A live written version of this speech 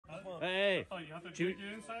Hey. Oh, you have to dig it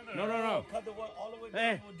inside there? No. Cut the one all the way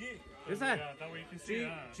Hey. down. Dig. Listen. Yeah, that way you can see.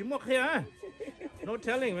 She more here. No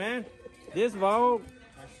telling, man. This valve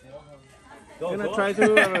gonna try to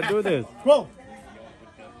do this. Bro.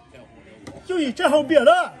 就你这后边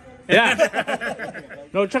了。 Yeah.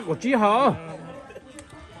 No, check what you have.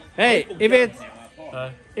 Hey,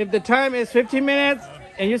 if the time is 15 minutes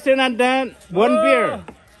and you're still not done, one beer.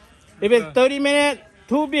 If it's 30 minutes,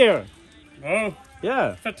 2 beer. Oh,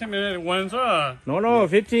 Yeah. 15 minutes ones. No,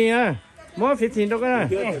 15. More 15 đâu cái này.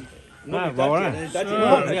 Vào này. Cái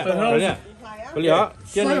liệu.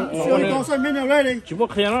 Cái này. 上面的来的。 Chỉ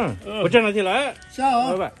một khen đó. Có chân là thì lại. 下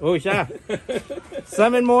啊。Oh, yeah.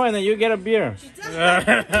 7 more and then you get a beer.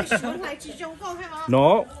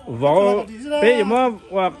 No, vào bây giờ mà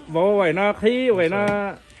vào vậy nó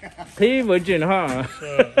khí vừa chuyển ha.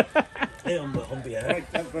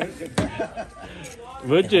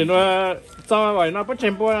 Vừa chuyển nó sao vậy nó bắt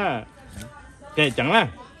chém bua à? Kể chẳng là.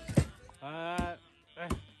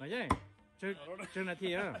 Nói gì? Chưa là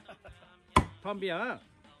thì á. Thom bia á.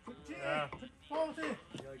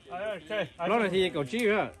 Okay. Nó là thì cậu chi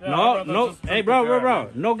á. No. Hey bro.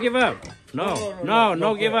 No give up. No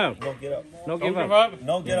give up. Don't give up. No give up.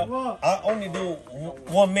 Don't get up. I only do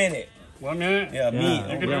 1 minute. 1 minute? Yeah, me.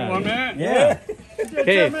 You can do 1 minute? Yeah.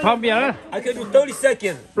 Okay, thom bia á. I can do 30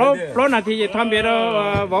 seconds. Pro là thì thom bia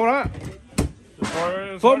đó vào đó.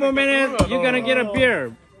 4 more minutes, you're gonna get a beer,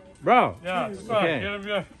 bro. Yeah, just go Okay. ahead.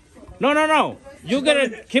 Get him, No. You gotta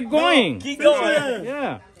keep going. Keep going.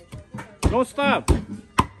 Yeah. No stop.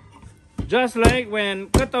 Just like when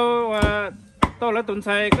cái tôi là tuần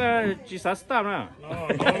sai cái chỉ sát stop nè.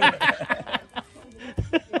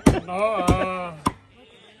 No.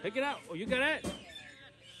 Take it out. Oh, you got it.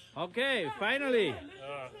 Okay, finally.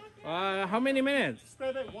 How many minutes?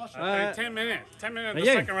 10 minutes. 10 minutes the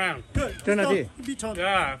yeah. second round. Good. Turn it here.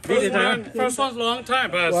 Yeah. First one's a long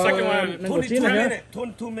time, but second one, 22 minutes.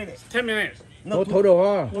 22 minutes. 10 minutes. No total,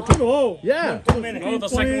 huh? No total. Yeah. 2 minutes. No, the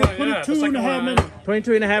second one, yeah. The 22 second and a half one. minutes.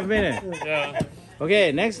 22 and a half minutes. Yeah.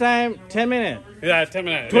 Okay, next time, 10 minutes. Yeah, 10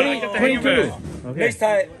 minutes. 20, Yeah, get the hang of it. 22. Okay. Next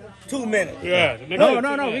time, 2 minutes. Yeah.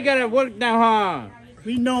 No, we gotta work now, huh?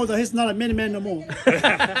 We know that he's not a mini man no more.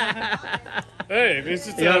 Hey, this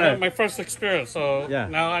is my first experience, so Yeah.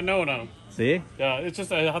 now I know now. See? Yeah, it's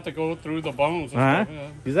just I have to go through the bones and stuff.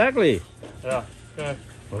 Exactly. Yeah. Yeah.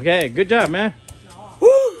 Okay, good job, man.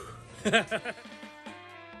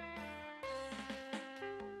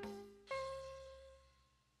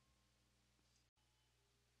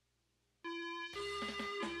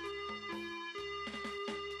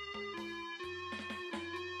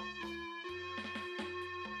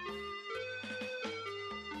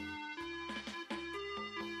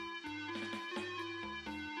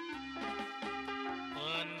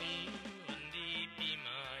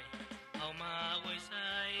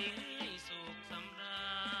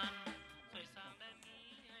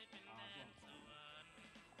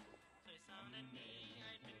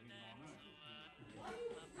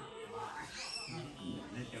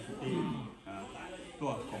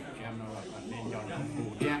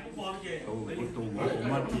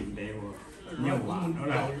 nyob đó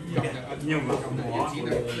là nyob bỏ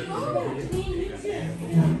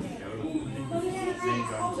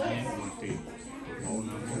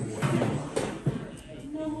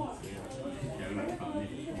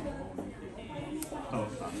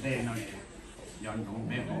đây nó dọn không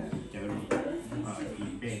bé hộ chợ thì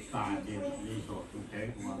bé ta thì đi tổ tụng tế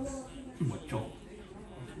của một chỗ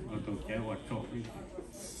tụng tế một chỗ đi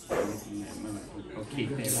có khí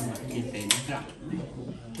tế là khí tế nó ra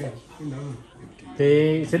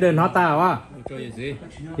thì sẽ đừng nói tao à cái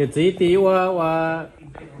gì tí wa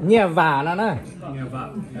nhẹ vả là nè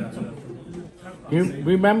you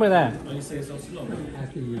remember that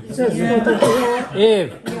if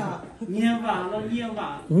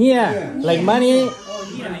nhẹ like money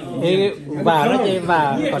thì vả nó chỉ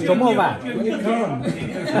vả có số một vả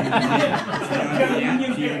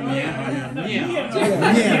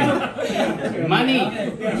money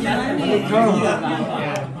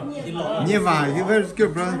Nyiaj, you very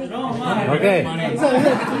good, bro. okay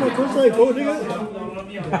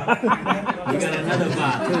You got another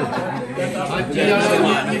bar too.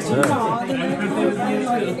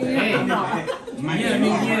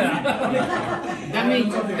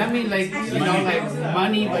 That means like you know like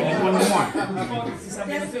money, but you want more.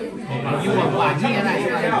 You want what? Here này,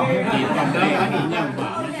 from the money nhầm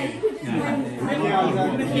vào.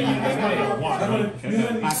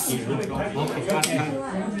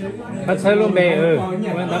 bắt xe luôn bè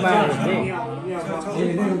mình đã bao đi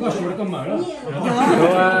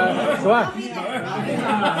số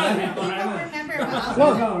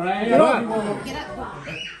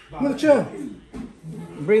With the chair.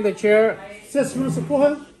 Bring the chair. Says you want to support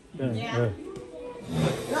him.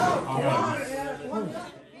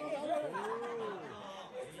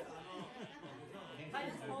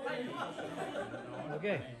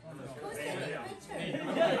 Okay.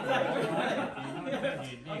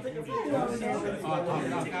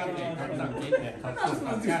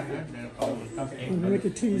 Make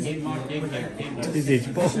it tease. This is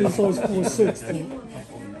both. It's always 4-6.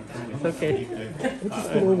 It's okay. Let's just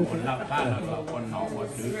go over to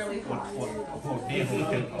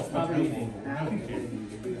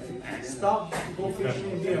Stop go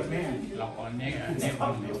fishing and be a man.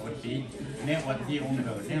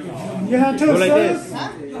 You have two Go like this.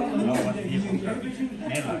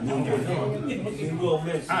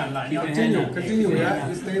 Continue, yeah.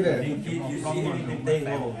 You stay there.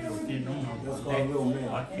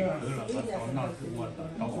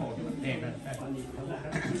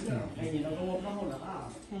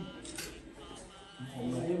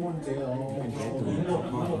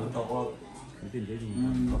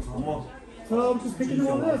 So I'm just picking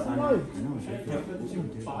all this. No.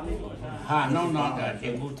 Nó là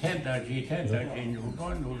chỉ bu thêm là chỉ thêm là chỉ nhủ đó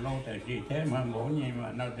nhủ lâu là chỉ thêm mà ngủ như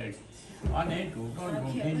mà nó là anh ấy chủ đó nhủ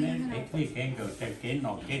thêm nên cái cái rồi cái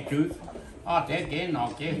nọ cái trước cái nọ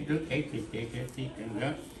cái trước cái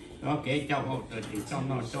nữa nó cái cho hộ rồi thì cho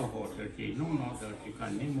nó cho hộ rồi thì lúc nó rồi thì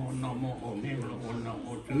cần nên mua nó mua hộ nên nó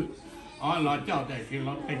hộ trước là cho để thì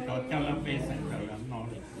nóเป็นตัวcho nóเป็นสิ่งเดียวnó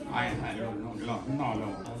ai hay nó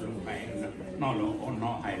phải nó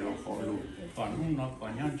hay lo còn nó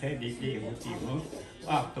còn nhớ chế đi một chỉ nữa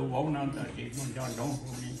tụ vốn nó thì nó cho đúng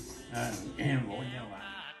em vốn như vậy.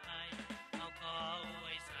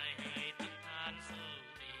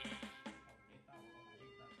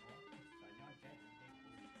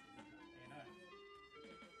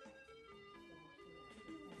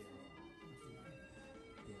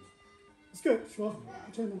 It's good. Sure.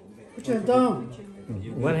 Put your hand down.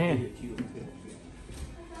 One hand.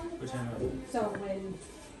 So when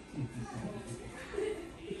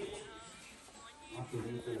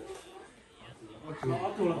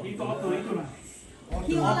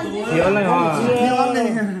Thiếu này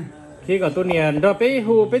hả? Khi có tu niệm đó bé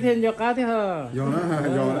hù bé thiên cho cá thế hả? Rồi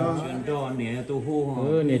đó. Cho nè tu hu.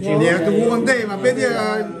 Nè chim. Nè, tôi mua con tê mà biết đi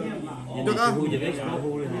được không? Hu giờ biết sao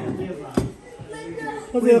hu rồi nè.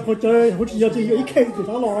 Bây giờ có chơi, hỗ trợ chỉ ý kiến của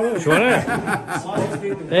nó nói. Xuống đây.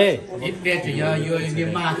 Đây. Ít đi thì giờ vừa đi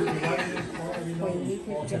mà.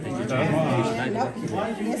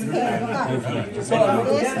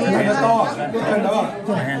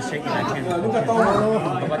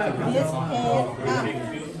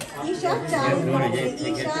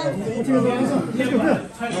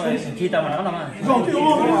 Khi tao mà nó làm à?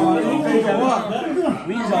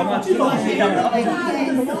 Ví dụ mà khi tao mà nó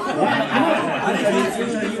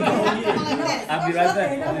I'll be right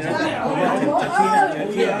back.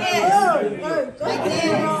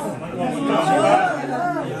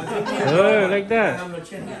 Like that.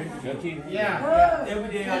 Yeah. Every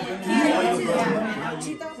day I do.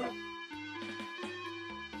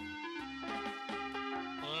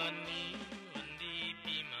 วันนี้วันดี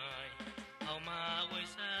ปีใหม่เอามาไว้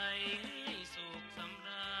ใช้ให้สุขสำร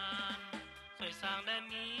าญช่วยสร้างแดน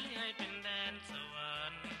นี้ให้เป็นแดนสวร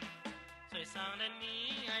รค์ช่วยสร้างแดนนี้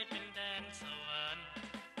ให้เป็นแดนสวรรค์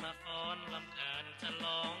มาฟ้อนรำกันฉล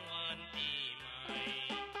องวันปีใหม่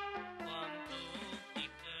ความทุกข์ที่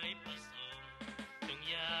เคยประสบจง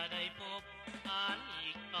อย่าได้พบผ่านอี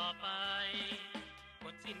กต่อไปหม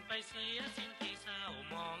ดสิ้นไปเสียสิ่งที่เศร้า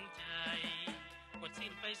มองใจหมดสิ้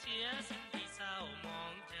นไปเสียสิ่งที่เศร้ามอ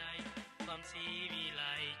งใจความสีวิไล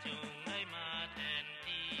จงได้มา